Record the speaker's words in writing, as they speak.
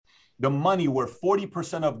the money where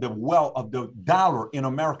 40% of the wealth of the dollar in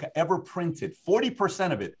America ever printed,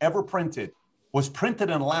 40% of it ever printed was printed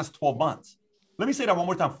in the last 12 months. Let me say that one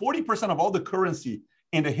more time. 40% of all the currency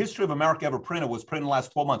in the history of America ever printed was printed in the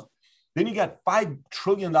last 12 months. Then you got $5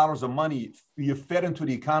 trillion of money you fed into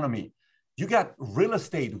the economy. You got real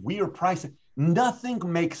estate, weird pricing. Nothing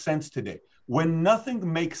makes sense today. When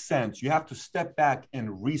nothing makes sense, you have to step back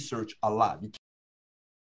and research a lot.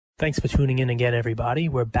 Thanks for tuning in again, everybody.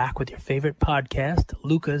 We're back with your favorite podcast,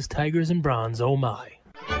 Luca's Tigers and Bronze. Oh my.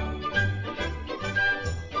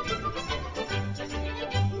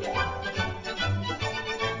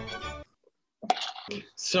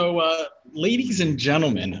 So, ladies and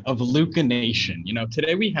gentlemen of Luca Nation,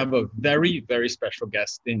 today we have a very, very special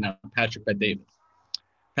guest in Patrick Bet-David.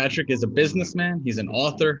 Patrick is a businessman. He's an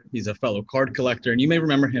author. He's a fellow card collector. And you may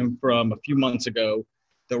remember him from a few months ago,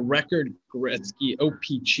 the record Gretzky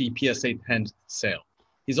OPC PSA 10 sale.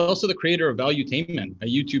 He's also the creator of Valuetainment, a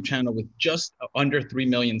YouTube channel with just under 3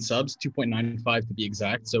 million subs, 2.95 to be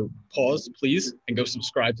exact. So pause, please, and go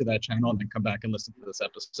subscribe to that channel and then come back and listen to this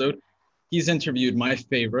episode. He's interviewed my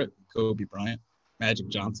favorite, Kobe Bryant, Magic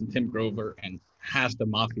Johnson, Tim Grover, and half the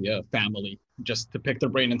Mafia family, just to pick their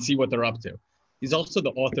brain and see what they're up to. He's also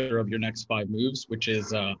the author of Your Next 5 Moves, which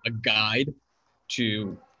is a guide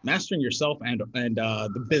to mastering yourself and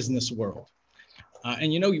the business world.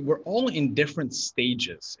 We're all in different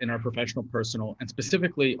stages in our professional, personal, and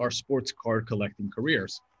specifically our sports card collecting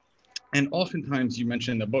careers. And oftentimes, you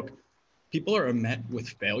mentioned in the book, people are met with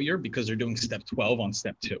failure because they're doing step 12 on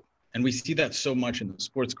step 2. And we see that so much in the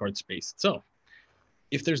sports card space itself.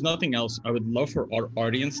 If there's nothing else, I would love for our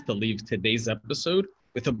audience to leave today's episode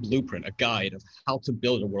with a blueprint, a guide of how to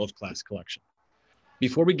build a world-class collection.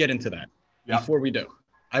 Before we get into that, Before we do,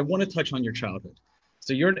 I want to touch on your childhood.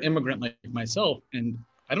 So you're an immigrant like myself, and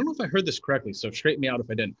I don't know if I heard this correctly, so straighten me out if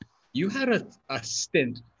I didn't. You had a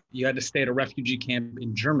stint, you had to stay at a refugee camp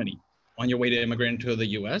in Germany on your way to immigrate to the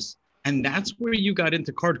US, and that's where you got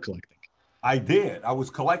into card collecting. I did. I was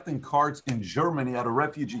collecting cards in Germany at a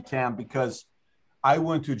refugee camp because I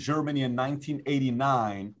went to Germany in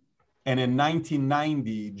 1989, and in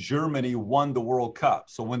 1990, Germany won the World Cup.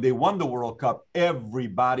 So when they won the World Cup,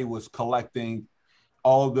 everybody was collecting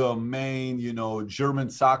all the main, German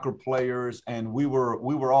soccer players, and we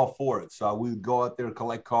were all for it. So we would go out there,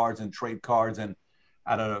 collect cards and trade cards, and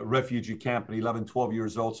at a refugee camp at 11, 12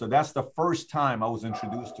 years old. So that's the first time I was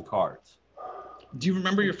introduced to cards. Do you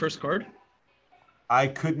remember your first card? I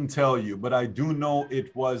couldn't tell you, but I do know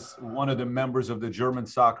it was one of the members of the German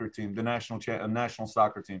soccer team, the national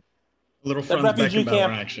soccer team. A little Franz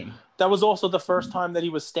Beckenbauer action. That was also the first time that he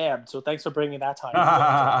was stabbed. So thanks for bringing that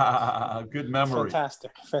time. Good memory.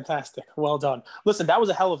 Fantastic. Well done. Listen, that was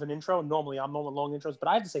a hell of an intro. Normally I'm known with long intros, but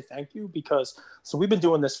I have to say thank you because we've been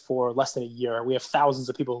doing this for less than a year. We have thousands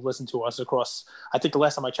of people who listen to us across, I think the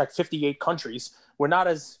last time I checked, 58 countries. We're not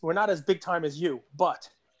as big time as you, but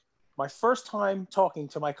my first time talking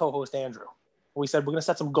to my co-host, Andrew, we said, we're going to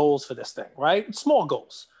set some goals for this thing, right? Small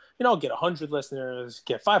goals. Get 100 listeners,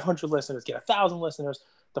 get 500 listeners, get 1,000 listeners.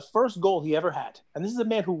 The first goal he ever had, and this is a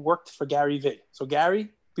man who worked for Gary Vee. So Gary,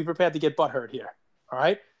 be prepared to get butthurt here, all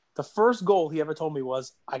right? The first goal he ever told me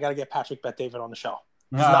was, I got to get Patrick Bet-David on the show.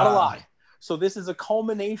 It's not a lie. So this is a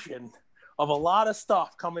culmination of a lot of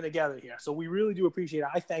stuff coming together here. So we really do appreciate it.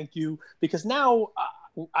 I thank you because now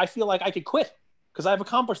I feel like I could quit. Because I've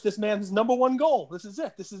accomplished this man's number one goal. This is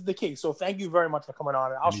it. This is the key. So thank you very much for coming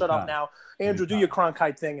on. I'll shut up now. Andrew, do your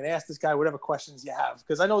Cronkite thing and ask this guy whatever questions you have.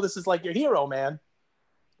 Because I know this is like your hero, man.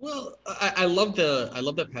 Well, I love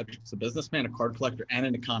that Patrick's a businessman, a card collector, and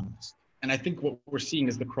an economist. And I think what we're seeing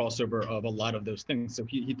is the crossover of a lot of those things. So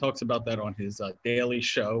he talks about that on his daily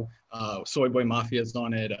show. Soy Boy Mafia is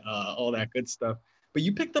on it, all that good stuff. But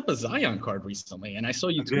you picked up a Zion card recently, and I saw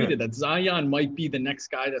you tweeted that Zion might be the next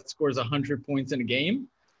guy that scores 100 points in a game.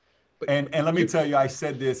 And let me tell you, I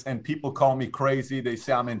said this, and people call me crazy. They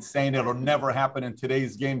say I'm insane. It'll never happen in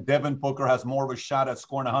today's game. Devin Booker has more of a shot at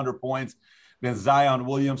scoring 100 points than Zion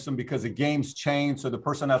Williamson because the game's changed. So the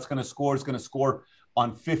person that's going to score is going to score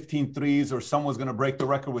on 15 threes, or someone's going to break the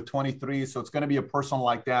record with 23. So it's going to be a person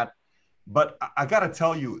like that. But I got to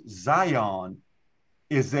tell you, Zion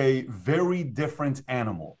is a very different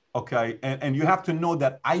animal, okay? And you have to know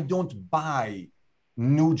that I don't buy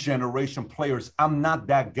new generation players. I'm not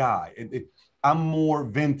that guy. I'm more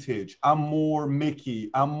vintage. I'm more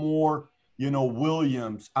Mickey. I'm more,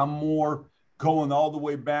 Williams. I'm more going all the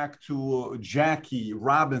way back to Jackie,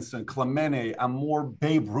 Robinson, Clemente. I'm more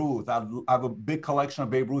Babe Ruth. I have a big collection of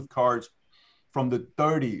Babe Ruth cards from the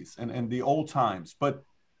 30s and the old times. But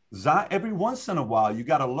Every once in a while, you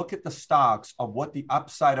got to look at the stocks of what the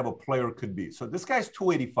upside of a player could be. So this guy's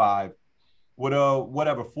 285 with a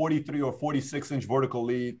whatever 43 or 46-inch vertical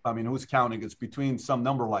lead. I mean, who's counting? It's between some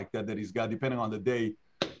number like that he's got, depending on the day.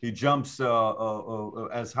 He jumps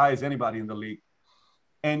as high as anybody in the league.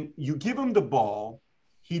 And you give him the ball,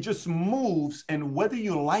 he just moves, and whether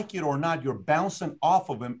you like it or not, you're bouncing off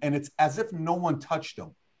of him, and it's as if no one touched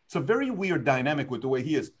him. It's a very weird dynamic with the way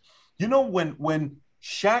he is. You know, when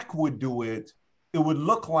Shaq would do it, it would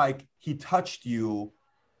look like he touched you.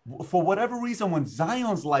 For whatever reason, when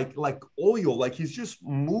Zion's like oil, like he's just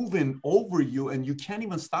moving over you, and you can't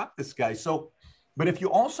even stop this guy. So, but if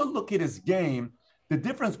you also look at his game, the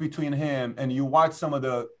difference between him and you watch some of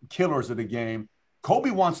the killers of the game, Kobe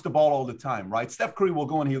wants the ball all the time, right? Steph Curry will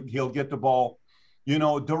go and he'll get the ball. You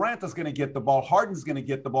know, Durant is going to get the ball. Harden's going to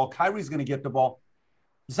get the ball. Kyrie's going to get the ball.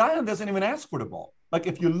 Zion doesn't even ask for the ball. Like,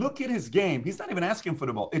 if you look at his game, he's not even asking for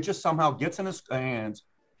the ball. It just somehow gets in his hands,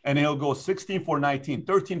 and he'll go 16 for 19,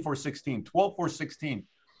 13 for 16, 12 for 16.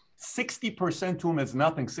 60% to him is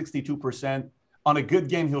nothing, 62%. On a good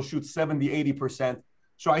game, he'll shoot 70, 80%.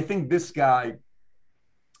 So I think this guy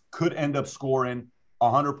could end up scoring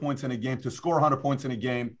 100 points in a game. To score 100 points in a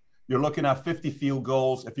game, you're looking at 50 field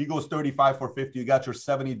goals. If he goes 35 for 50, you got your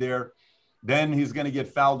 70 there. Then he's going to get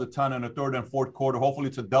fouled a ton in the third and fourth quarter. Hopefully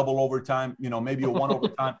it's a double overtime, you know, maybe a one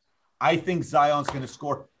overtime. I think Zion's going to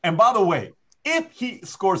score. And by the way, if he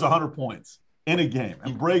scores 100 points in a game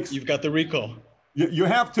and breaks. You've got the recall. You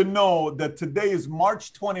have to know that today is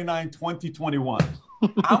March 29, 2021.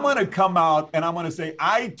 I'm going to come out and I'm going to say,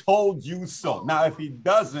 I told you so. Now, if he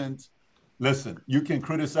doesn't, listen, you can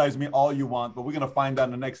criticize me all you want, but we're going to find out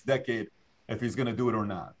in the next decade if he's going to do it or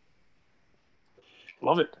not.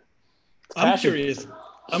 Love it. I'm curious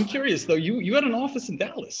though. You had an office in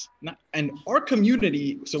Dallas, and our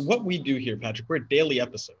community. So what we do here, Patrick, we're a daily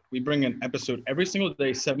episode. We bring an episode every single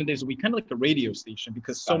day, 7 days a week, kind of like a radio station,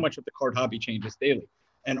 because so much of the card hobby changes daily.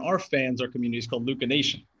 And our fans, our community is called Luka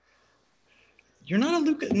Nation. You're not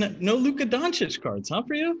a no Luka Doncic cards, huh,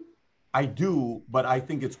 for you? I do, but I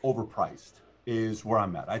think it's overpriced. Is where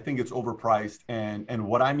I'm at. I think it's overpriced, and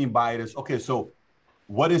what I mean by it is, okay, so.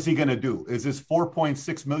 What is he going to do? Is this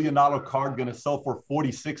 $4.6 million card going to sell for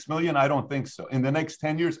 $46 million? I don't think so. In the next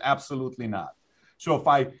 10 years, absolutely not. So if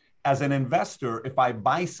I, as an investor, if I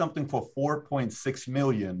buy something for $4.6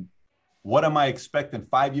 million, what am I expecting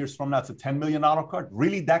 5 years from now? It's a $10 million card.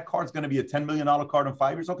 Really, that card's going to be a $10 million card in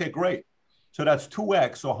 5 years? Okay, great. So that's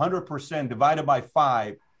 2x. So 100% divided by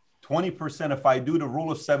 5, 20%. If I do the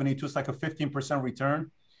rule of 72, it's like a 15%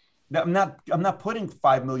 return. I'm not putting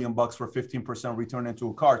 $5 million for 15% return into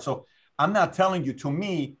a card. So I'm not telling you, to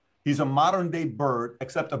me, he's a modern day Bird,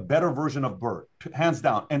 except a better version of Bird, hands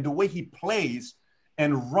down. And the way he plays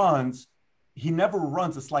and runs, he never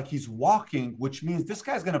runs. It's like he's walking, which means this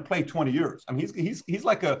guy's going to play 20 years. I mean, he's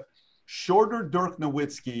like a shorter Dirk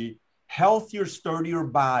Nowitzki, healthier, sturdier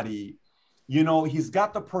body. You know, he's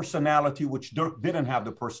got the personality, which Dirk didn't have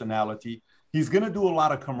the personality. He's going to do a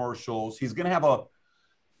lot of commercials. He's going to have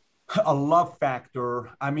a love factor.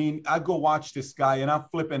 I mean, I go watch this guy and I'm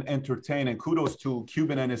flipping entertain, and kudos to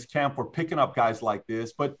Cuban and his camp for picking up guys like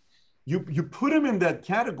this. But you put him in that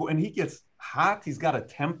category and he gets hot. He's got a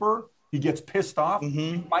temper. He gets pissed off. Mm-hmm.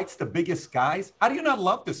 He fights the biggest guys. How do you not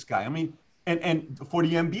love this guy? I mean, and for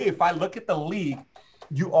the NBA, if I look at the league,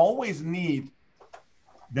 you always need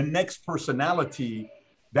the next personality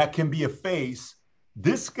that can be a face.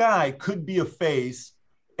 This guy could be a face.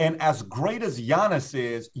 And as great as Giannis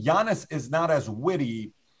is not as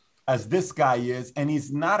witty as this guy is. And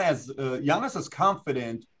he's not as, Giannis is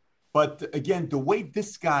confident. But again, the way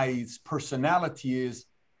this guy's personality is,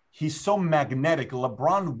 he's so magnetic.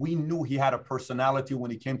 LeBron, we knew he had a personality when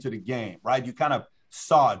he came to the game, right? You kind of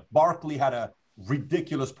saw it. Barkley had a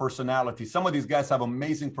ridiculous personality. Some of these guys have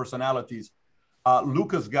amazing personalities.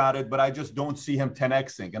 Luka's got it, but I just don't see him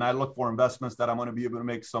 10Xing. And I look for investments that I'm going to be able to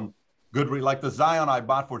make some good, like the Zion I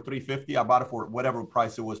bought for $350. I bought it for whatever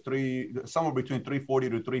price it was, somewhere between $340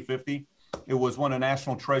 to $350. It was one of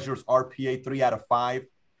National Treasure's RPA 3 out of 5,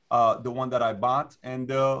 the one that I bought. And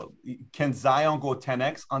can Zion go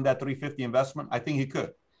 10X on that $350 investment? I think he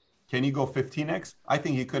could. Can he go 15X? I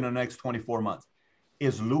think he could in the next 24 months.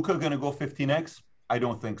 Is Luka going to go 15X? I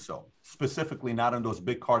don't think so. Specifically, not on those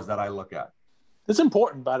big cards that I look at. It's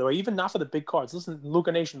important, by the way, even not for the big cards. Listen,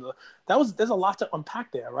 Luka Nation, there's a lot to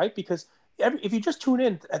unpack there, right? Because if you just tune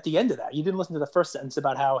in at the end of that, you didn't listen to the first sentence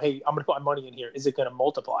about how, hey, I'm going to put my money in here. Is it going to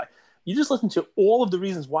multiply? You just listen to all of the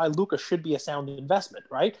reasons why Luka should be a sound investment,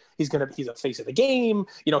 right? He's a face of the game.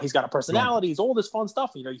 You know, he's got a personality. He's all this fun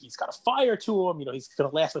stuff. You know, he's got a fire to him. You know, he's going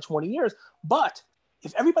to last for 20 years. But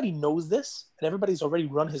if everybody knows this and everybody's already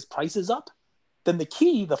run his prices up, then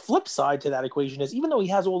the flip side to that equation is, even though he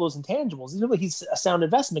has all those intangibles, even though he's a sound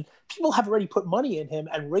investment, people have already put money in him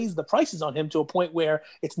and raised the prices on him to a point where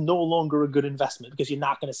it's no longer a good investment because you're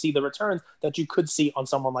not going to see the returns that you could see on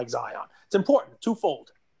someone like Zion. It's important,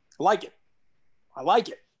 twofold. I like it.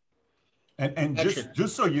 And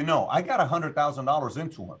just so you know, I got $100,000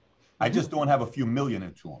 into him. I just don't have a few million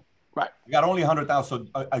into him. Right. I got only 100,000. So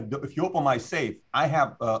if you open my safe, I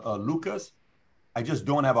have Lucas. I just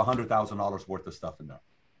don't have $100,000 worth of stuff in there.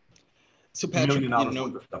 So Patrick,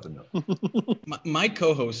 worth of stuff in there. my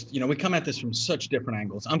co-host, we come at this from such different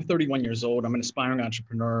angles. I'm 31 years old. I'm an aspiring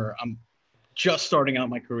entrepreneur. I'm just starting out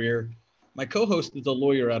my career. My co-host is a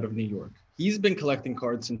lawyer out of New York. He's been collecting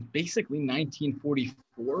cards since basically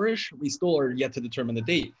 1944-ish. We still are yet to determine the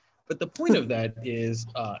date. But the point of that is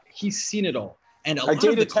he's seen it all. And I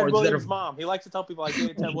dated Ted Williams' mom. He likes to tell people I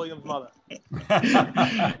dated Ted Williams' mother.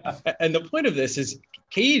 And the point of this is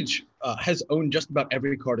Cage has owned just about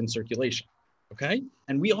every card in circulation, okay?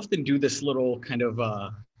 And we often do this little kind of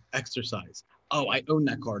exercise. Oh, I own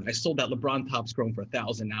that card. I sold that LeBron Topps Chrome for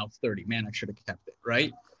 $1,000. Now it's $30. Man, I should have kept it,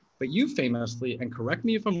 right? But you famously, and correct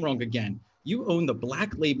me if I'm wrong again, you own the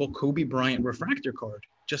Black Label Kobe Bryant refractor card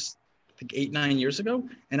just, I think, 8-9 years ago.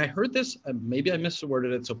 And I heard this, maybe I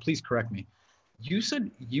misworded it, so please correct me. You said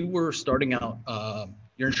you were starting out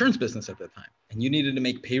your insurance business at that time, and you needed to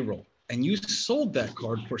make payroll, and you sold that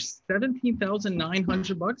card for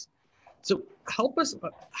 $17,900. So help us with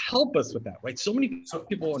that, right? So many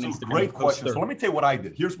people on Instagram. Great question. So let me tell you what I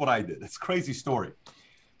did. Here's what I did. It's a crazy story.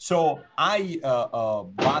 So I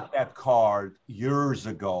bought that card years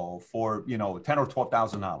ago for $10,000 or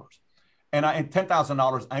 $12,000, and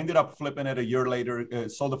 $10,000. I ended up flipping it a year later.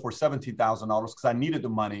 Sold it for $17,000 because I needed the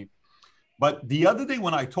money. But the other day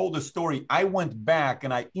when I told the story, I went back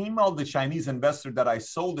and I emailed the Chinese investor that I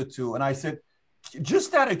sold it to. And I said,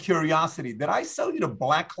 just out of curiosity, did I sell you the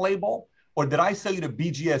Black Label or did I sell you the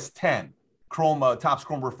BGS 10 Topps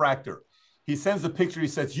Chrome refractor? He sends the picture. He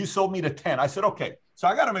says, you sold me the 10. I said, okay. So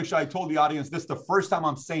I got to make sure I told the audience this is the first time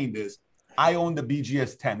I'm saying this. I own the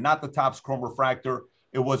BGS 10, not the Topps Chrome refractor.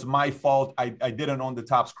 It was my fault. I didn't own the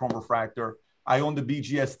Topps Chrome refractor. I own the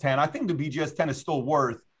BGS 10. I think the BGS 10 is still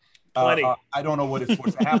worth I don't know what it's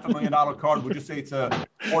worth. It's a $500,000 card. Would you say it's a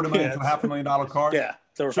 $250,000 to $500,000 card? Yeah,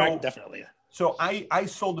 so definitely. So I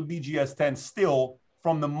sold the BGS 10 still.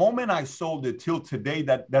 From the moment I sold it till today,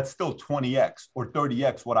 that's still 20x or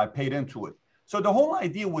 30x what I paid into it. So the whole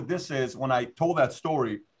idea with this is, when I told that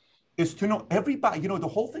story, is to know everybody, the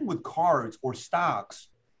whole thing with cards or stocks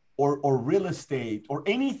or real estate or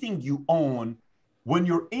anything you own, when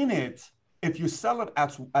you're in it, if you sell it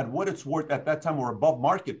at what it's worth at that time or above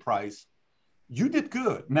market price, you did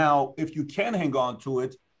good. Now, if you can hang on to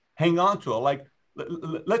it, hang on to it. Like,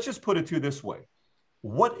 let's just put it to you this way.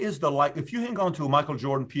 What is if you hang on to a Michael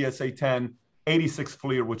Jordan PSA 10, 86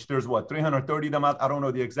 Fleer, which there's 330 of them out. I don't know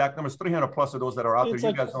the exact numbers, 300 plus of those that are out there.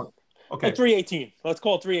 You guys don't. Okay. Like 318. Let's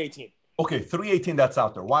call it 318. Okay, 318 that's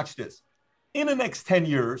out there. Watch this. In the next 10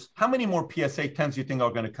 years, how many more PSA 10s do you think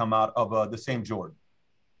are going to come out of the same Jordan?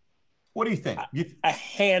 What do you think? A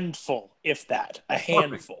handful, if that. A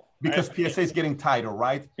handful. Because right? PSA is getting tighter,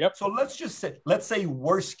 right? Yep. So let's say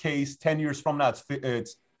worst case, 10 years from now, it's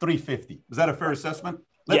 350. Is that a fair assessment?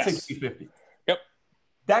 Let's say 350. Yep.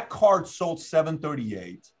 That card sold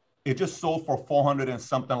 738. It just sold for 400 and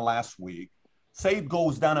something last week. Say it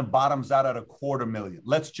goes down and bottoms out at $250,000.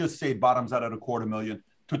 Let's just say it bottoms out at $250,000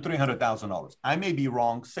 to $300,000. I may be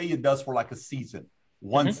wrong. Say it does for like a season,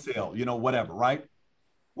 one sale, whatever, right?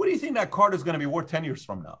 What do you think that card is going to be worth 10 years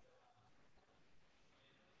from now?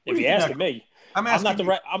 If you're asking me, I'm not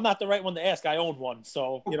the right one to ask. I own one,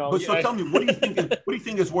 so So tell me, what do you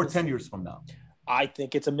think is worth 10 years from now? I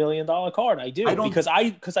think it's $1 million card. I do because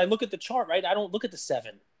I look at the chart, right? I don't look at the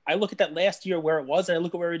 7. I look at that last year where it was, and I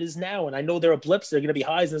look at where it is now, and I know there are blips. There are going to be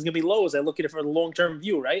highs and there's going to be lows. I look at it for the long-term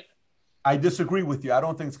view, right? I disagree with you. I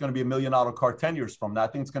don't think it's going to be $1 million card 10 years from now. I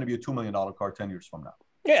think it's going to be a $2 million card 10 years from now.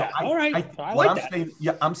 Yeah, so all right. I like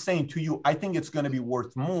that. I'm saying to you, I think it's going to be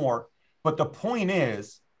worth more. But the point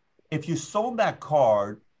is, if you sold that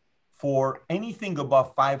card for anything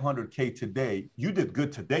above $500K today, you did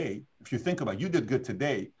good today. If you think about it, you did good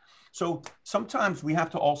today. So sometimes we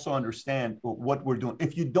have to also understand what we're doing.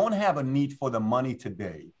 If you don't have a need for the money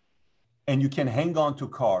today and you can hang on to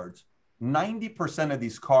cards, 90% of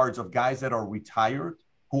these cards of guys that are retired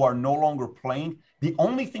who are no longer playing, the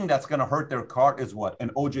only thing that's going to hurt their card is what?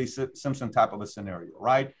 An O.J. Simpson type of a scenario,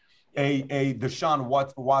 right? A Deshaun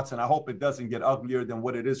Watson. I hope it doesn't get uglier than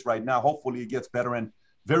what it is right now. Hopefully it gets better. And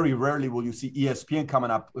Very rarely will you see ESPN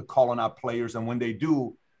coming up, calling out players. And when they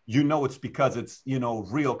do, you know it's because it's,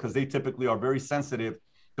 real, because they typically are very sensitive,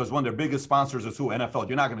 because one of their biggest sponsors is who? NFL.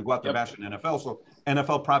 You're not going to go out there bashing NFL. So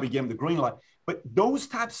NFL probably gave them the green light. But those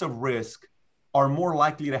types of risk are more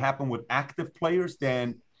likely to happen with active players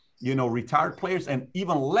than, retired players, and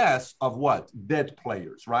even less of what? Dead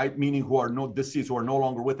players, right? Meaning who are deceased, who are no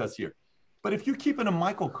longer with us here. But if you're keeping a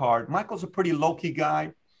Michael card, Michael's a pretty low-key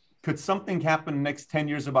guy. Could something happen in the next 10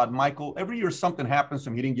 years about Michael? Every year something happens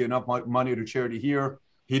to him. He didn't give enough money to charity here.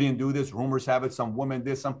 He didn't do this. Rumors have it some woman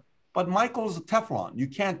did some. But Michael's a Teflon. You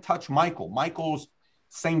can't touch Michael. Michael's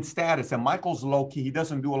same status, and Michael's low-key. He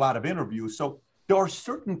doesn't do a lot of interviews. So there are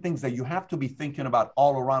certain things that you have to be thinking about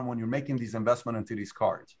all around when you're making these investments into these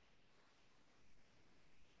cards.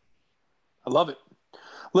 I love it.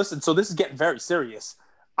 Listen, so this is getting very serious.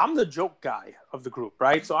 I'm the joke guy of the group,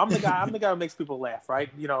 right? So I'm the guy who makes people laugh, right?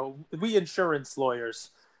 We insurance lawyers,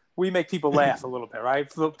 we make people laugh a little bit,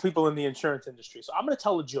 right? For people in the insurance industry. So I'm going to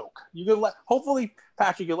tell a joke. Hopefully,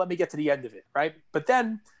 Patrick, you'll let me get to the end of it, right? But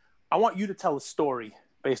then I want you to tell a story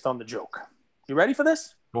based on the joke. You ready for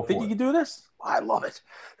this? Think you can do this? I love it.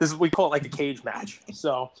 We call it like a cage match.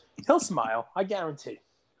 So he'll smile, I guarantee.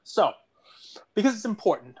 So, because it's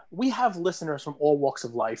important, we have listeners from all walks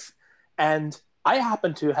of life, and I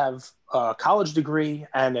happen to have a college degree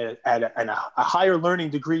and a higher learning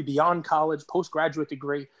degree beyond college, postgraduate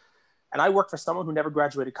degree, and I work for someone who never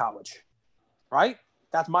graduated college, right?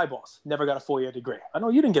 That's my boss. Never got a 4-year degree. I know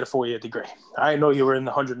you didn't get a 4-year degree. I know you were in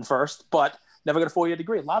the 101st, but never got a 4-year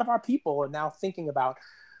degree. A lot of our people are now thinking about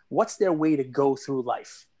what's their way to go through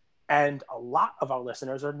life. And a lot of our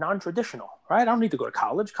listeners are non-traditional, right? I don't need to go to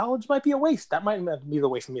college. College might be a waste. That might be the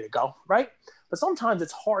way for me to go, right? But sometimes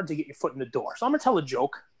it's hard to get your foot in the door. So I'm going to tell a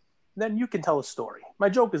joke, then you can tell a story. My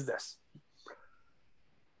joke is this.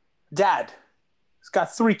 Dad, he's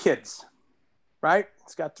got 3 kids, right?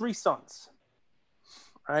 He's got 3 sons,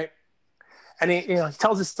 right? And he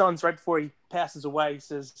tells his sons right before he passes away, he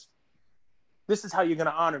says, this is how you're going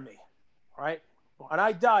to honor me, right? When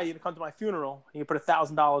I die, you're going to come to my funeral and you put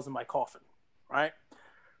 $1,000 in my coffin, right?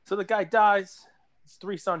 So the guy dies. His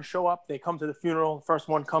 3 sons show up. They come to the funeral. The first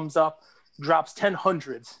one comes up, drops 10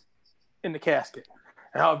 hundreds in the casket.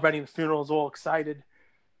 And everybody in the funeral is all excited.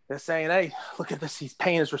 They're saying, hey, look at this. He's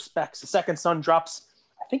paying his respects. The second son drops,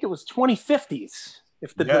 I think it was 20 50s,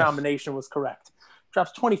 if the denomination was correct.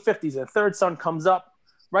 Drops 20 50s. And the third son comes up,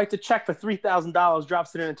 writes a check for $3,000,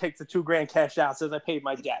 drops it in and takes the $2,000 cash out, says, I paid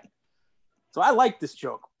my debt. So I like this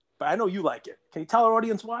joke, but I know you like it. Can you tell our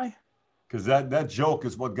audience why? Because that joke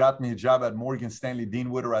is what got me a job at Morgan Stanley Dean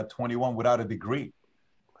Witter at 21 without a degree.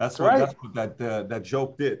 That's what that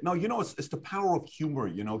joke did. No, it's the power of humor.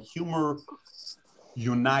 Humor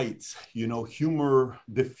unites. Humor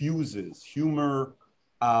diffuses. Humor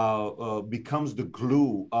becomes the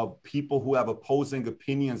glue of people who have opposing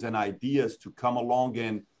opinions and ideas to come along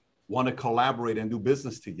and want to collaborate and do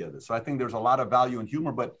business together. So I think there's a lot of value in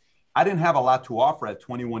humor, but I didn't have a lot to offer at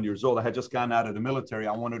 21 years old. I had just gotten out of the military.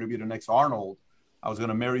 I wanted to be the next Arnold. I was going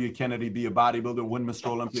to marry a Kennedy, be a bodybuilder, win Mr.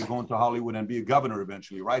 Olympia, go into Hollywood, and be a governor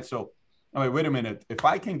eventually, right? So, wait a minute. If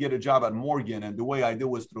I can get a job at Morgan, and the way I did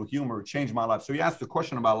was through humor, it changed my life. So you asked a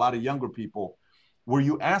question about a lot of younger people. Were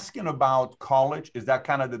you asking about college? Is that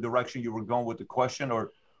kind of the direction you were going with the question,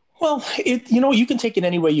 or? Well, you can take it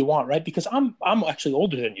any way you want, right? Because I'm actually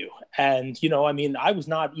older than you. And, I was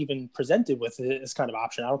not even presented with this kind of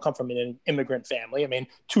option. I don't come from an immigrant family.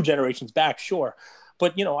 2 generations back, sure.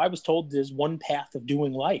 But, I was told there's one path of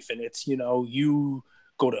doing life. And it's, you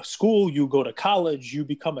go to school, you go to college, you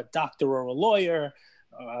become a doctor or a lawyer.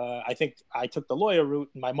 I think I took the lawyer route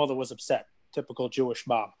and my mother was upset. Typical Jewish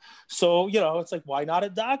mom. So, it's like, why not a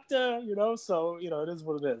doctor? So, it is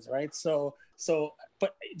what it is, right? So,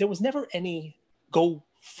 but there was never any go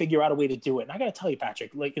figure out a way to do it. And I got to tell you,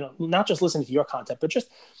 Patrick, not just listening to your content, but just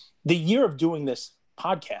the year of doing this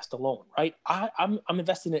podcast alone, right? I'm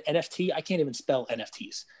invested in NFT. I can't even spell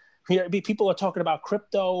NFTs. People are talking about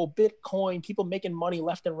crypto, Bitcoin, people making money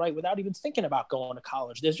left and right without even thinking about going to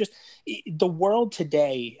college. There's just, the world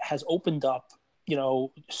today has opened up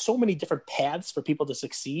so many different paths for people to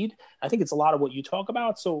succeed. I think it's a lot of what you talk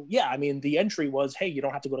about. So yeah, the entry was, hey, you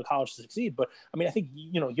don't have to go to college to succeed. But I think,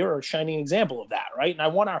 you're a shining example of that, right? And I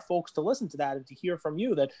want our folks to listen to that and to hear from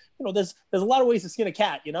you that, there's a lot of ways to skin a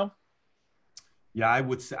cat, Yeah, I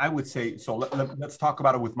would say, so let's talk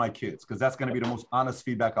about it with my kids, because that's going to be the most honest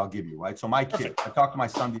feedback I'll give you, right? So my kid, I talked to my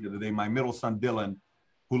son the other day, my middle son, Dylan,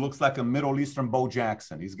 who looks like a Middle Eastern Bo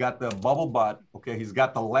Jackson. He's got the bubble butt, okay? He's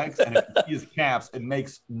got the legs, and if you see his calves, it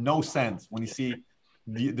makes no sense when you see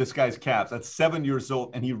this guy's calves at 7 years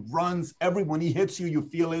old, and he runs when he hits you, you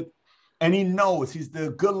feel it. And he knows he's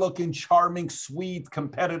the good-looking, charming, sweet,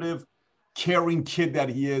 competitive, caring kid that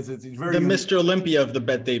he is. He's very the Mr. Olympia of the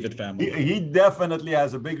Bet David family. He definitely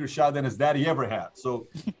has a bigger shot than his daddy ever had. So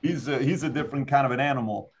he's a different kind of an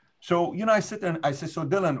animal. So, I sit there and I say, so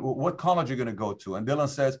Dylan, what college are you going to go to? And Dylan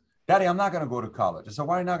says, Daddy, I'm not going to go to college. I said,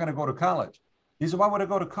 why are you not going to go to college? He said, why would I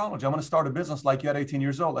go to college? I'm going to start a business like you at 18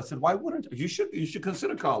 years old. I said, why wouldn't you? You should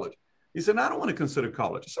consider college. He said, no, I don't want to consider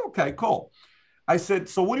college. I said, okay, cool. I said,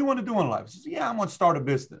 so what do you want to do in life? He said, yeah, I'm going to start a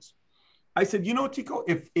business. I said, Tico,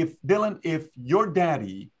 if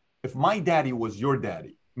my daddy was your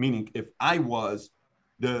daddy, meaning if I was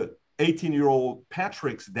the 18-year-old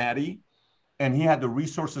Patrick's daddy, and he had the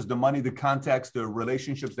resources, the money, the contacts, the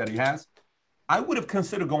relationships that he has, I would have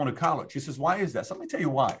considered going to college. He says, why is that? So let me tell you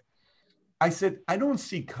why. I said, I don't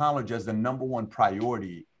see college as the number one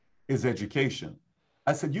priority is education.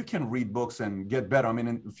 I said, you can read books and get better. I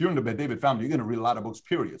mean, if you're in the Bet David family, you're going to read a lot of books,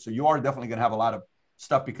 period. So you are definitely going to have a lot of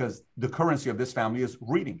stuff because the currency of this family is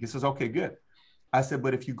reading. He says, okay, good. I said,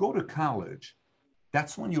 but if you go to college,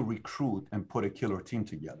 that's when you recruit and put a killer team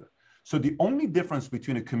together. So the only difference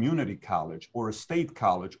between a community college or a state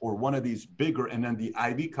college or one of these bigger and then the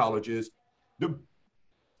Ivy colleges,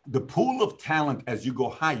 the pool of talent as you go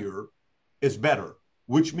higher is better,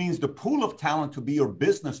 which means the pool of talent to be your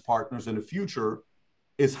business partners in the future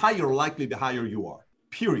is higher likely the higher you are,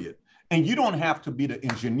 period. And you don't have to be the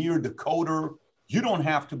engineer, the coder. You don't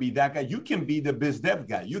have to be that guy. You can be the biz dev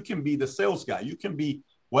guy. You can be the sales guy. You can be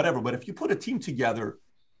whatever. But if you put a team together,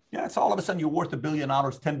 yeah, it's all of a sudden you're worth $1 billion,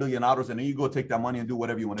 $10 billion, and then you go take that money and do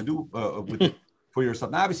whatever you want to do with it for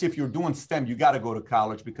yourself. Now, obviously, if you're doing STEM, you got to go to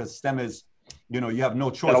college because STEM is, you have no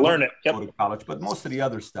choice. Gotta learn it. Yep. Go to college, but most of the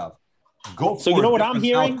other stuff, go for so you know what I'm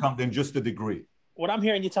hearing outcome than just a degree. What I'm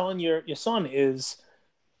hearing you telling your son is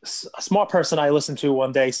a smart person I listened to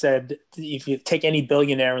one day said, if you take any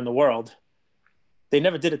billionaire in the world, they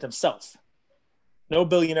never did it themselves. No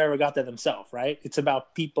billionaire ever got there themselves, right? It's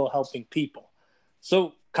about people helping people.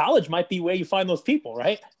 So college might be where you find those people,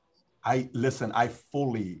 right? I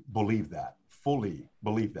fully believe that.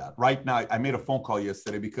 Right now, I made a phone call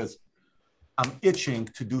yesterday because I'm itching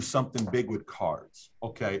to do something big with cards.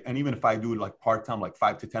 Okay. And even if I do like part-time, like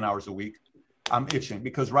 5 to 10 hours a week, I'm itching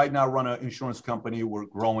because right now I run an insurance company. We're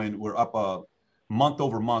growing. We're up a month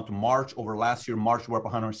over month. March over last year, we're up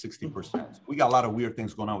 160%. We got a lot of weird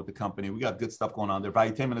things going on with the company. We got good stuff going on there.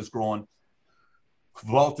 Valuetainment is growing.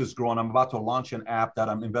 Vault is growing. I'm about to launch an app that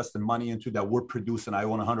I'm investing money into that we're producing. I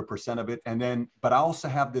own 100% of it. But I also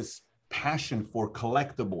have this passion for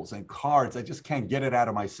collectibles and cards. I just can't get it out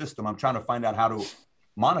of my system. I'm trying to find out how to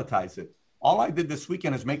monetize it. All I did this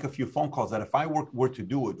weekend is make a few phone calls that if I were to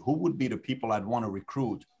do it, who would be the people I'd want to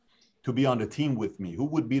recruit to be on the team with me? Who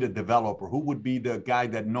would be the developer? Who would be the guy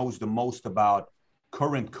that knows the most about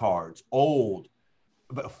current cards, old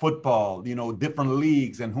football, different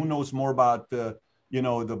leagues, and who knows more about the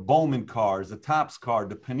Bowman cards, the Topps card,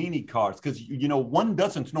 the Panini cards, because, one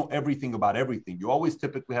doesn't know everything about everything. You always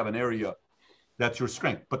typically have an area that's your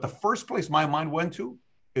strength. But the first place my mind went to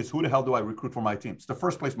is who the hell do I recruit for my team? It's the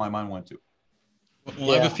first place my mind went to.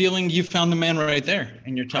 Well, I have a feeling you found the man right there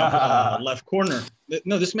in your top left corner.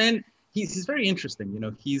 No, this man, he's very interesting.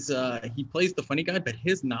 He plays the funny guy, but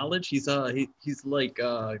his knowledge, he's like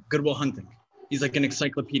Good Will Hunting. He's like an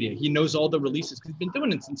encyclopedia. He knows all the releases. He's been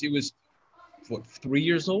doing it since he was 4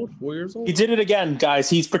 years old? He did it again, guys.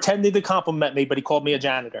 He's pretending to compliment me, but he called me a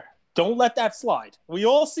janitor. Don't let that slide. We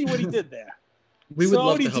all see what he did there. We would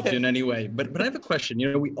love to help you in any way. But I have a question.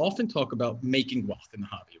 We often talk about making wealth in the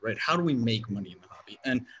hobby, right? How do we make money in the hobby?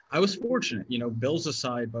 And I was fortunate, bills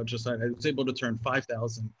aside, budget aside, I was able to turn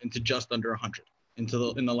 5,000 into just under 100 in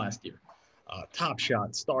the last year. Top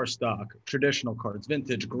Shot, Star Stock, traditional cards,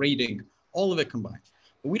 vintage, grading, all of it combined.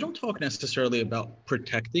 But we don't talk necessarily about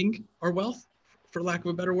protecting our wealth, for lack of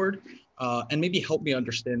a better word, and maybe help me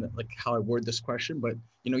understand that, like how I word this question. But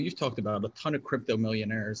you've talked about a ton of crypto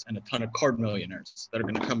millionaires and a ton of card millionaires that are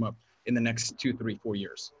going to come up in the next 2, 3, 4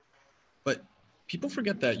 years. But people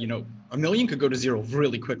forget that a million could go to zero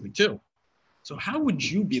really quickly too. So how would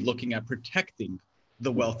you be looking at protecting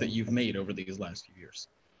the wealth that you've made over these last few years?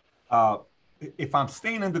 If I'm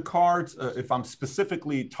staying in the cards, if I'm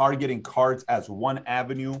specifically targeting cards as one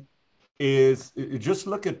avenue, is just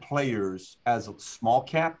look at players as a small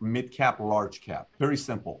cap, mid cap, large cap. Very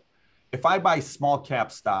simple. If I buy small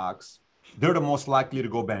cap stocks, they're the most likely to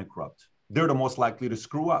go bankrupt. They're the most likely to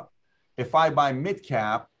screw up. If I buy mid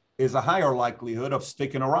cap, is a higher likelihood of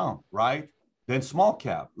sticking around, right? Then small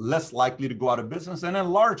cap, less likely to go out of business. And then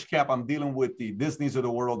large cap, I'm dealing with the Disneys of the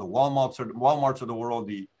world, the Walmarts of the world,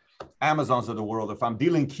 the Amazons of the world. If I'm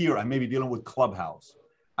dealing here, I may be dealing with Clubhouse.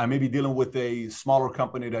 I may be dealing with a smaller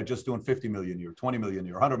company that's just doing 50 million a year, 20 million a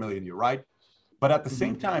year, 100 million a year, right? But at the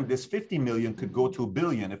same time, this 50 million could go to $1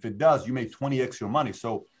 billion. If it does, you made 20x your money.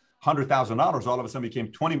 So $100,000 all of a sudden became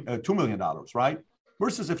 $2 million, right?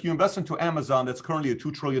 Versus if you invest into Amazon, that's currently a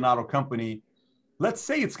 $2 trillion company. Let's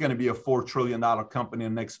say it's going to be a $4 trillion company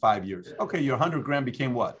in the next 5 years. Okay, your 100 grand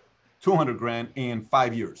became what? 200 grand in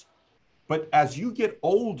 5 years. But as you get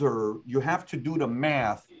older, you have to do the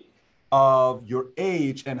math of your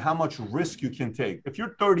age and how much risk you can take. If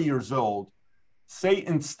you're 30 years old, say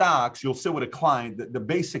in stocks, you'll sit with a client, the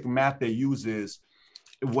basic math they use is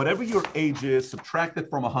whatever your age is, subtract it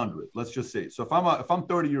from 100, let's just say. So if I'm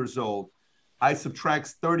 30 years old, I subtract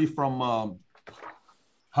 30 from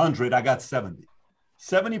 100, I got 70.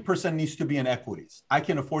 70% needs to be in equities. I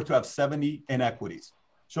can afford to have 70 in equities.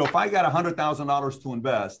 So if I got $100,000 to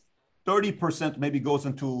invest, 30% maybe goes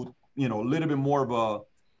into, a little bit more of a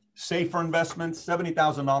safer investment.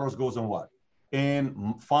 $70,000 goes in what?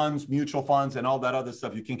 In funds, mutual funds, and all that other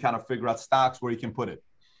stuff. You can kind of figure out stocks where you can put it.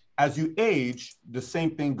 As you age, the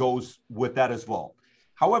same thing goes with that as well.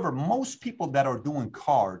 However, most people that are doing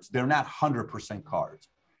cards, they're not 100% cards.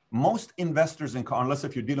 Most investors in cards, unless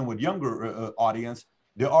if you're dealing with younger audience,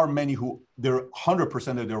 there are many who they're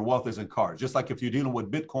 100% of their wealth is in cards. Just like if you're dealing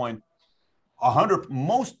with Bitcoin,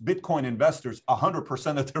 most Bitcoin investors,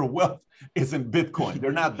 100% of their wealth is in Bitcoin.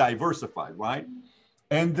 They're not diversified, right?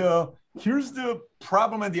 And here's the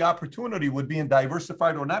problem and the opportunity with being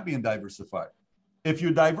diversified or not being diversified. If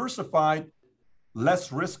you're diversified,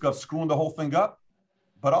 less risk of screwing the whole thing up,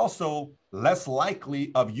 but also less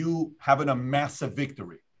likely of you having a massive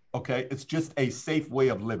victory. Okay, it's just a safe way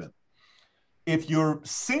of living. If you're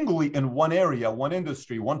singly in one area, one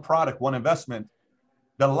industry, one product, one investment,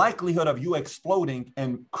 the likelihood of you exploding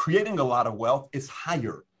and creating a lot of wealth is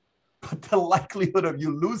higher, but the likelihood of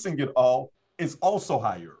you losing it all is also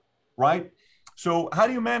higher, right? So how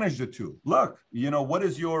do you manage the two? Look, what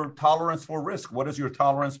is your tolerance for risk? What is your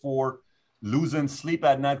tolerance for losing sleep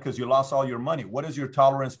at night because you lost all your money? What is your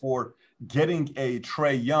tolerance for getting a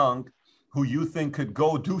Trae Young who you think could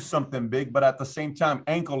go do something big, but at the same time,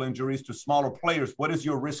 ankle injuries to smaller players? What is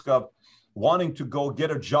your risk of wanting to go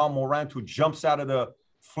get a John Morant who jumps out of the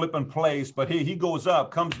flipping place, but he goes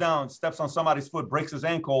up, comes down, steps on somebody's foot, breaks his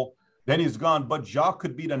ankle, then he's gone. But Ja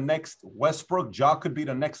could be the next Westbrook. Ja could be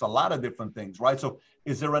the next a lot of different things, right? So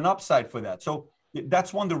is there an upside for that? So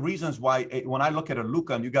that's one of the reasons why when I look at a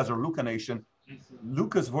Luka, and you guys are Luka Nation,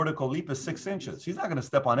 Luka's vertical leap is 6 inches. He's not going to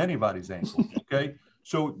step on anybody's ankle, okay?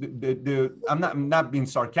 So I'm not being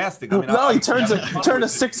sarcastic. I mean, he turned a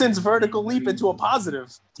 6 inch vertical leap into a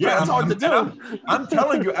positive. Yeah, it's hard to do. I'm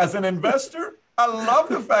telling you, as an investor, I love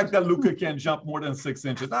the fact that Luka can jump more than 6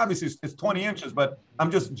 inches. Obviously, it's 20 inches, but I'm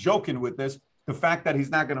just joking with this. The fact that he's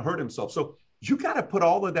not going to hurt himself. So you got to put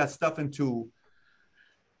all of that stuff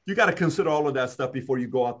you got to consider all of that stuff before you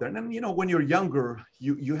go out there. And then, when you're younger,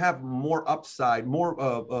 you have more upside, more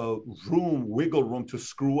wiggle room to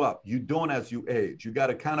screw up. You don't as you age. You got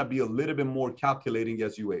to kind of be a little bit more calculating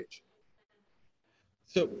as you age.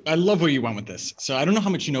 So I love where you went with this. So I don't know how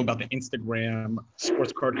much you know about the Instagram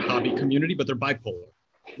sports card hobby community, but they're bipolar.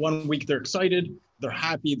 One week they're excited, they're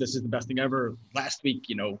happy, this is the best thing ever. Last week,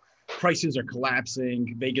 prices are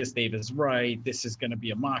collapsing, Vegas Dave is right, this is going to be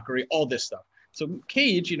a mockery, all this stuff. So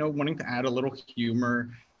Cage, wanting to add a little humor,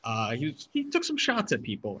 he took some shots at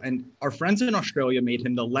people, and our friends in Australia made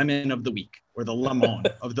him the lemon of the week, or the lemon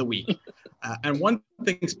of the week. And one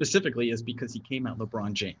thing specifically is because he came at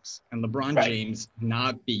LeBron James, and LeBron James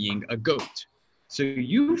not being a GOAT. So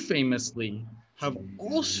you famously have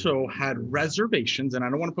also had reservations, and I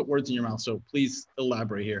don't want to put words in your mouth, so please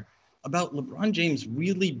elaborate here, about LeBron James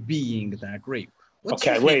really being that great. What's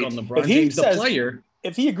your take on LeBron James, the player?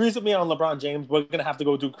 If he agrees with me on LeBron James, we're going to have to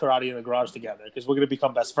go do karate in the garage together because we're going to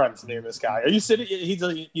become best friends, me and this guy. Are you sitting?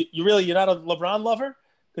 You're not a LeBron lover?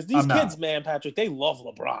 Because these kids, man, Patrick, they love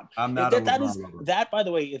LeBron. I'm not a LeBron lover. That, by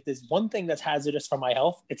the way, if there's one thing that's hazardous for my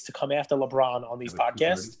health, it's to come after LeBron on these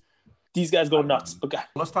podcasts. These guys go nuts. Okay.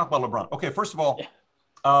 Let's talk about LeBron. Okay, first of all,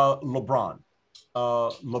 LeBron.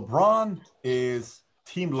 LeBron is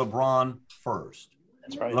Team LeBron first.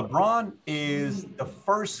 That's right. LeBron is the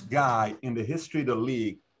first guy in the history of the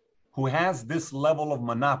league who has this level of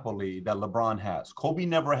monopoly that LeBron has. Kobe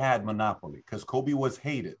never had monopoly because Kobe was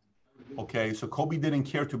hated. Okay, so Kobe didn't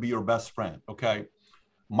care to be your best friend. Okay,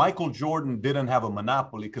 Michael Jordan didn't have a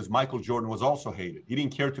monopoly because Michael Jordan was also hated. He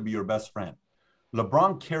didn't care to be your best friend.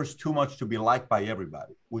 LeBron cares too much to be liked by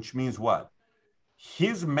everybody, which means what?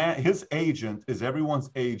 his agent is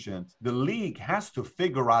everyone's agent. The league has to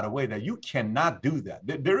figure out a way that you cannot do that.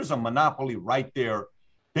 There is a monopoly right there.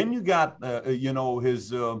 Then you got,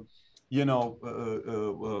 his, what's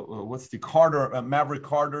the Carter, Maverick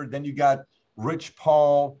Carter. Then you got Rich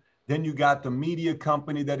Paul. Then you got the media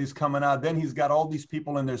company that is coming out. Then he's got all these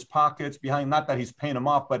people in his pockets behind, not that he's paying them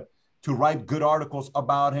off, but to write good articles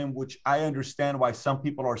about him, which I understand why some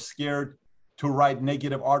people are scared to write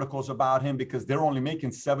negative articles about him because they're only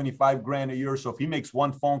making 75 grand a year. So if he makes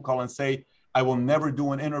one phone call and say, I will never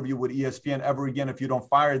do an interview with ESPN ever again if you don't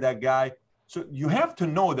fire that guy. So you have to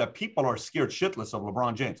know that people are scared shitless of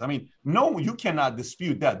LeBron James. I mean, no, you cannot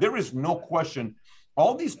dispute that. There is no question.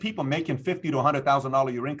 All these people making $50,000 to $100,000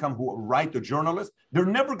 a year income who write the journalists, they're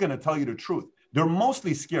never going to tell you the truth. They're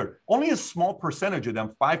mostly scared. Only a small percentage of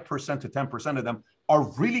them, 5% to 10% of them, are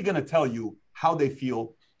really going to tell you how they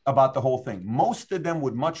feel about the whole thing. Most of them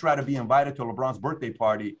would much rather be invited to LeBron's birthday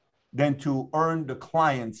party than to earn the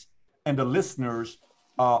clients and the listeners,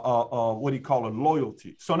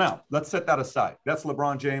 loyalty. So now, let's set that aside. That's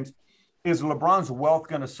LeBron James. Is LeBron's wealth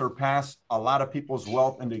going to surpass a lot of people's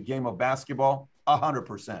wealth in the game of basketball?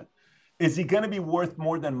 100%. Is he going to be worth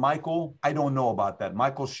more than Michael? I don't know about that.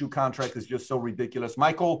 Michael's shoe contract is just so ridiculous.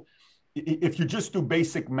 Michael, if you just do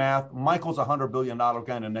basic math, Michael's a $100 billion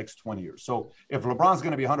guy in the next 20 years. So if LeBron's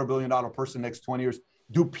going to be a $100 billion person next 20 years,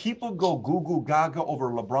 do people go goo gaga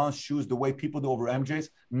over LeBron's shoes the way people do over MJ's?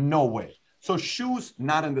 No way. So shoes,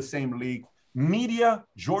 not in the same league. Media,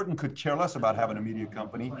 Jordan could care less about having a media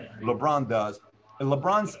company. LeBron does.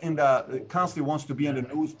 LeBron's constantly wants to be in the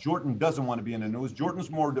news. Jordan doesn't want to be in the news.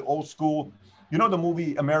 Jordan's more the old school. You know the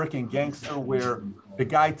movie American Gangster where the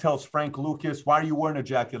guy tells Frank Lucas, why are you wearing a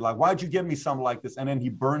jacket? Like, why'd you give me something like this? And then he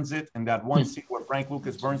burns it. And that one scene where Frank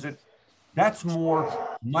Lucas burns it, that's more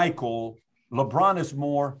Michael. LeBron is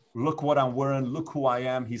more, look what I'm wearing. Look who I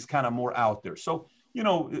am. He's kind of more out there. So,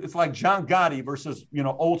 it's like John Gotti versus,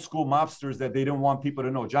 old school mobsters that they didn't want people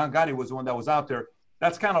to know. John Gotti was the one that was out there.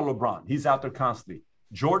 That's kind of LeBron. He's out there constantly.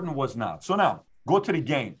 Jordan was not. So now, go to the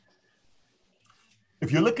game.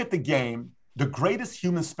 If you look at the game, the greatest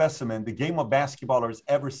human specimen the game of basketball has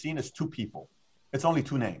ever seen is two people. It's only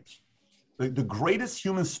two names. The greatest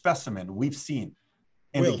human specimen we've seen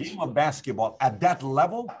in the game of basketball at that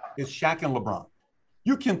level is Shaq and LeBron.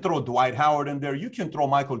 You can throw Dwight Howard in there. You can throw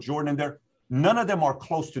Michael Jordan in there. None of them are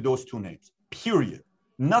close to those two names, period.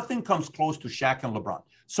 Nothing comes close to Shaq and LeBron.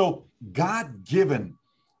 So God-given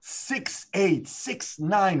 6'8",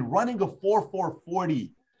 6'9", running a 4.4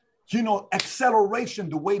 40, acceleration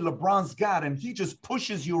the way LeBron's got, and he just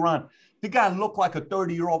pushes you around. The guy looked like a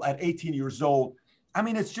 30-year-old at 18 years old. I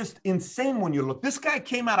mean, it's just insane when you look. This guy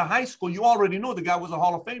came out of high school. You already know the guy was a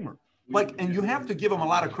Hall of Famer. And you have to give him a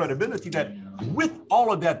lot of credibility that with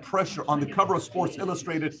all of that pressure on the cover of Sports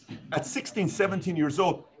Illustrated at 16, 17 years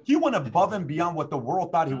old, he went above and beyond what the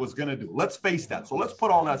world thought he was going to do. Let's face that. So let's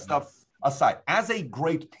put all that stuff aside. As a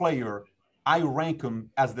great player, I rank him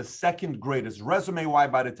as the second greatest. Resume-wise,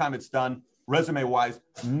 by the time it's done, resume-wise,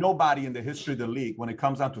 nobody in the history of the league, when it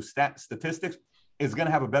comes down to statistics, is going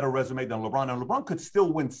to have a better resume than LeBron. And LeBron could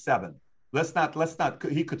still win 7.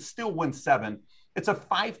 He could still win 7. It's a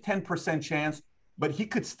 5-10% chance, but he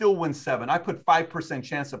could still win 7. I put 5%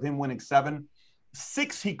 chance of him winning 7.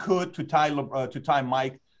 6 he could to tie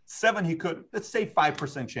Mike. 7 he could. Let's say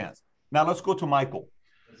 5% chance. Now let's go to Michael.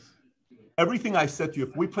 Everything I said to you,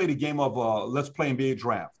 if we played a game of let's play NBA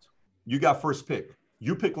draft, you got first pick.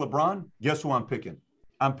 You pick LeBron, guess who I'm picking?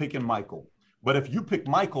 I'm picking Michael. But if you pick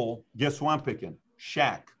Michael, guess who I'm picking?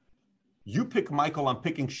 Shaq. You pick Michael, I'm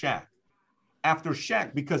picking Shaq. After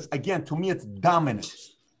Shaq, because again, to me, it's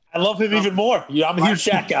dominance. I love him even more. Yeah, I'm a huge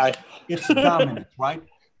Shaq guy. It's dominance, right?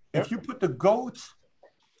 If you put the GOATs,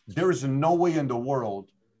 there is no way in the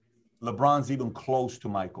world LeBron's even close to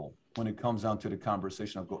Michael when it comes down to the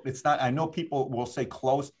conversation of GOAT. It's not, I know people will say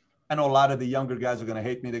close. I know a lot of the younger guys are going to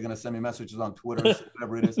hate me. They're going to send me messages on Twitter or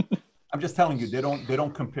whatever it is. I'm just telling you, they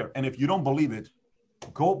don't compare. And if you don't believe it,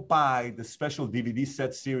 go buy the special DVD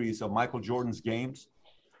set series of Michael Jordan's games.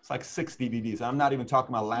 It's like 6 DVDs. I'm not even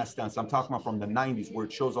talking about Last Dance. I'm talking about from the 90s where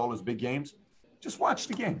it shows all his big games. Just watch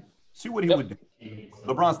the game. See what he would do.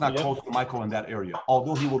 LeBron's not close to Michael in that area.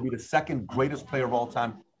 Although he will be the second greatest player of all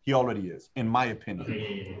time, he already is, in my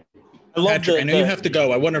opinion. Patrick, I know you have to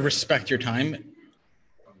go. I want to respect your time.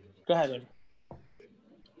 Go ahead,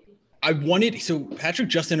 Andy. So Patrick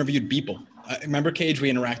just interviewed Beeple. Remember, Cage,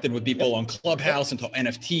 we interacted with people on Clubhouse and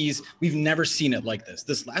NFTs. We've never seen it like this.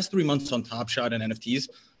 This last 3 months on Top Shot and NFTs,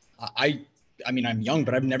 I mean, I'm young,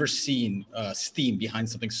 but I've never seen steam behind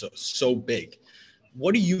something so big.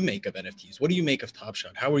 what do you make of NFTs? What do you make of Top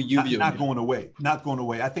Shot? How are you viewing Not it? going away. Not going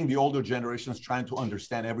away. I think the older generation is trying to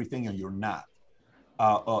understand everything, and you're not.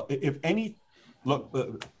 If any,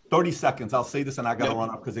 look, 30 seconds, I'll say this, and I got to run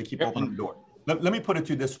up because they keep opening the door. Let me put it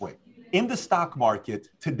to you this way. In the stock market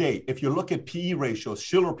today, if you look at PE ratios,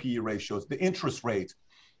 Shiller PE ratios, the interest rates,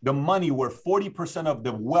 the money where 40% of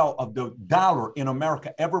the wealth of the dollar in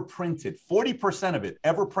America ever printed, 40% of it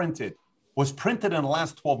ever printed, was printed in the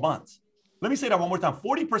last 12 months. Let me say that one more time.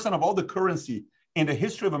 40% of all the currency in the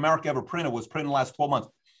history of America ever printed was printed in the last 12 months.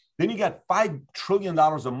 Then you got $5 trillion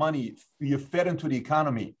of money you fed into the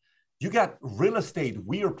economy. You got real estate,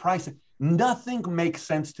 weird pricing. Nothing makes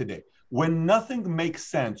sense today. When nothing makes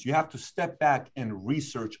sense, you have to step back and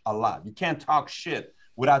research a lot. You can't talk shit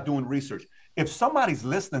without doing research. If somebody's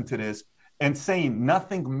listening to this and saying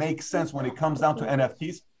nothing makes sense when it comes down to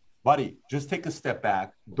NFTs, buddy, just take a step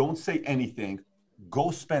back. Don't say anything.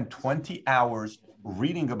 Go spend 20 hours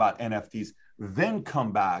reading about NFTs, then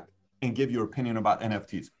come back and give your opinion about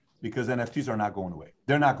NFTs, because NFTs are not going away.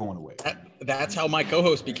 They're not going away. That's how my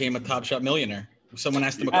co-host became a Top Shot millionaire. Someone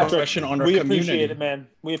asked him a question on our community. We appreciate it, man.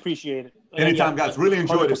 We appreciate it. Anytime, guys. Really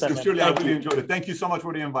enjoyed it. Sincerely, I really enjoyed it. Thank you so much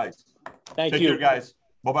for the invite. Take care, guys.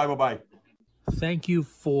 Bye-bye. Thank you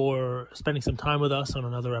for spending some time with us on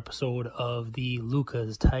another episode of the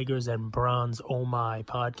Lucas, Tigers, and Bronze Oh My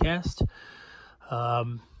podcast.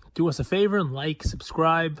 Do us a favor and like,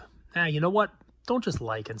 subscribe. You know what? Don't just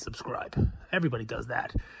like and subscribe. Everybody does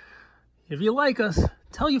that. If you like us,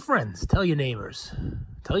 tell your friends, tell your neighbors,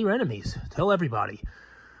 tell your enemies, tell everybody.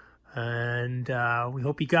 And we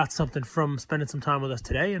hope you got something from spending some time with us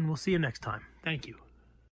today, and we'll see you next time. Thank you.